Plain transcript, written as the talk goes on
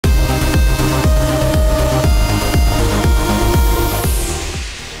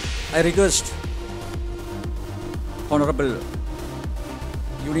I request Honorable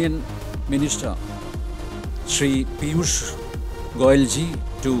Union Minister Shri Piyush Goyal ji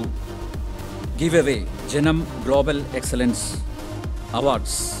to give away Janam Global Excellence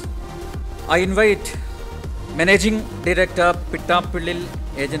Awards. I invite Managing Director Pittappillil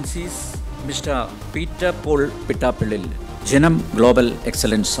Agencies, Mr. Paul Pittappillil, Janam Global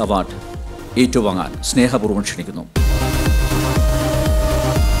Excellence Award ഏറ്റുവാങ്ങാൻ സ്നേഹപൂർവ്വം ക്ഷണിക്കുന്നു.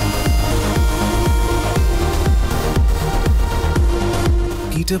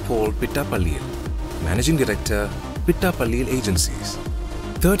 Paul Pittappillil, Managing Director, Pittappillil Agencies.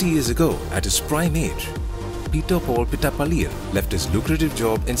 30 years ago, at his prime age, Paul Pittappillil left his lucrative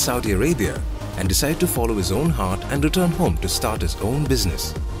job in Saudi Arabia and decided to follow his own heart and return home to start his own business.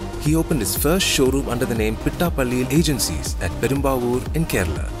 He opened his first showroom under the name Pittappillil Agencies at Perumbavoor in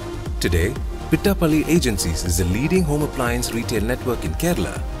Kerala. Today, Pittappillil Agencies is the leading home appliance retail network in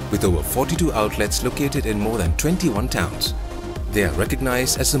Kerala with over 42 outlets located in more than 21 towns. They are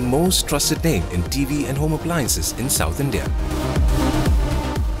recognized as the most trusted name in TV and home appliances in South India.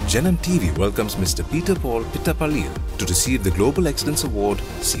 Janam TV welcomes Mr. Paul Pittappillil to receive the Global Excellence Award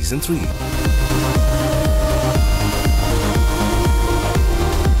Season 3.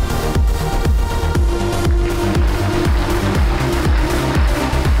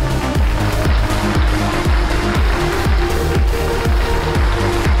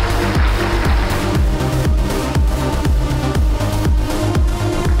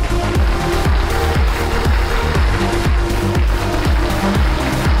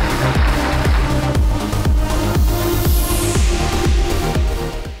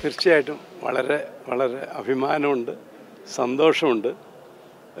 തീർച്ചയായിട്ടും വളരെ അഭിമാനമുണ്ട്, സന്തോഷമുണ്ട്.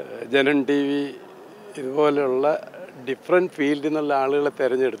 ജനം T V ഇതുപോലെയുള്ള different ഫീൽഡിൽ നിന്നുള്ള ആളുകളെ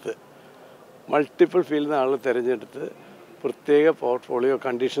തിരഞ്ഞെടുത്ത്, മൾട്ടിപ്പിൾ ഫീൽഡിൽ നിന്ന് ആളുകളെ തിരഞ്ഞെടുത്ത് പ്രത്യേക പോർട്ട്ഫോളിയോ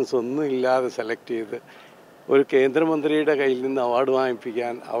കണ്ടീഷൻസ് ഒന്നും ഇല്ലാതെ സെലക്ട് ചെയ്ത് ഒരു കേന്ദ്രമന്ത്രിയുടെ കയ്യിൽ നിന്ന് അവാർഡ്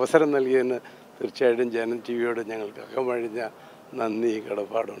വാങ്ങിപ്പിക്കാൻ അവസരം നൽകിയതിന് തീർച്ചയായിട്ടും ജനം ടി വിയോട് ഞങ്ങൾക്ക് അകമഴിഞ്ഞ നന്ദി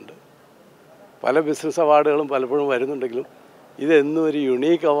കടപ്പാടുണ്ട്. പല ബിസിനസ് അവാർഡുകളും പലപ്പോഴും വരുന്നുണ്ടെങ്കിലും ഇതെന്നും ഒരു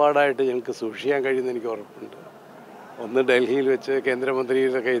യുണീക്ക് അവാർഡായിട്ട് ഞങ്ങൾക്ക് സൂക്ഷിക്കാൻ കഴിയുമെന്ന് എനിക്ക് ഉറപ്പുണ്ട്. ഒന്ന് ഡൽഹിയിൽ വെച്ച്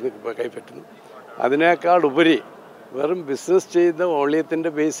കേന്ദ്രമന്ത്രിയുടെ കൈപ്പറ്റുന്നു. അതിനേക്കാൾ ഉപരി വെറും ബിസിനസ് ചെയ്ത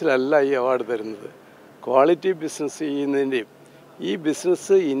വോളിയത്തിൻ്റെ ബേസിലല്ല ഈ അവാർഡ് തരുന്നത്, ക്വാളിറ്റി ബിസിനസ് ചെയ്യുന്നതിൻ്റെയും ഈ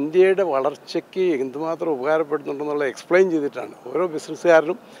ബിസിനസ് ഇന്ത്യയുടെ വളർച്ചയ്ക്ക് എന്തുമാത്രം ഉപകാരപ്പെടുന്നുണ്ടെന്നുള്ള എക്സ്പ്ലെയിൻ ചെയ്തിട്ടാണ്. ഓരോ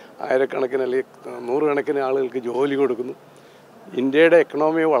ബിസിനസ്സുകാരനും ആയിരക്കണക്കിന് അല്ലെങ്കിൽ നൂറുകണക്കിന് ആളുകൾക്ക് ജോലി കൊടുക്കുന്നു, ഇന്ത്യയുടെ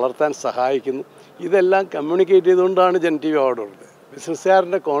എക്കണോമിയെ വളർത്താൻ സഹായിക്കുന്നു. ഇതെല്ലാം കമ്മ്യൂണിക്കേറ്റ് ചെയ്തുകൊണ്ടാണ് ജനം ടി വി അവാർഡ് കൊടുത്തത്.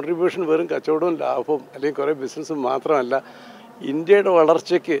 ബിസിനസ്സുകാരൻ്റെ കോൺട്രിബ്യൂഷൻ വെറും കച്ചവടവും ലാഭവും അല്ലെങ്കിൽ കുറേ ബിസിനസ്സും മാത്രമല്ല, ഇന്ത്യയുടെ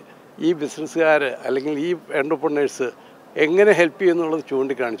വളർച്ചയ്ക്ക് ഈ ബിസിനസ്സുകാർ അല്ലെങ്കിൽ ഈ എൻ്റർപ്രനേഴ്സ് എങ്ങനെ ഹെൽപ്പ് ചെയ്യുന്നുള്ളത്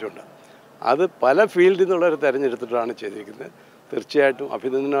ചൂണ്ടിക്കാണിച്ചുകൊണ്ട് അത് പല ഫീൽഡിൽ നിന്നുള്ളവരെ തിരഞ്ഞെടുത്തിട്ടാണ് ചെയ്തിരിക്കുന്നത്. തീർച്ചയായിട്ടും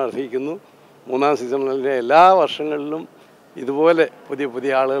അഭിനന്ദനം അർഹിക്കുന്നു. 3ാം സീസണിലെ എല്ലാ വർഷങ്ങളിലും ഇതുപോലെ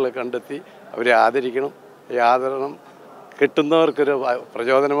പുതിയ ആളുകളെ കണ്ടെത്തി അവരെ ആദരിക്കണം. ഈ ആദരണം കിട്ടുന്നവർക്കൊരു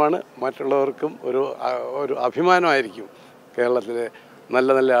പ്രചോദനമാണ്, മറ്റുള്ളവർക്കും ഒരു അഭിമാനമായിരിക്കും. കേരളത്തിലെ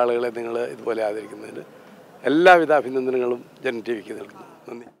നല്ല ആളുകളെ നിങ്ങൾ ഇതുപോലെ ആദരിക്കുന്നതിന് എല്ലാവിധ അഭിനന്ദനങ്ങളും ജനം ടി വിക്ക് നൽകുന്നു.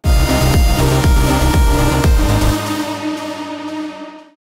 നന്ദി.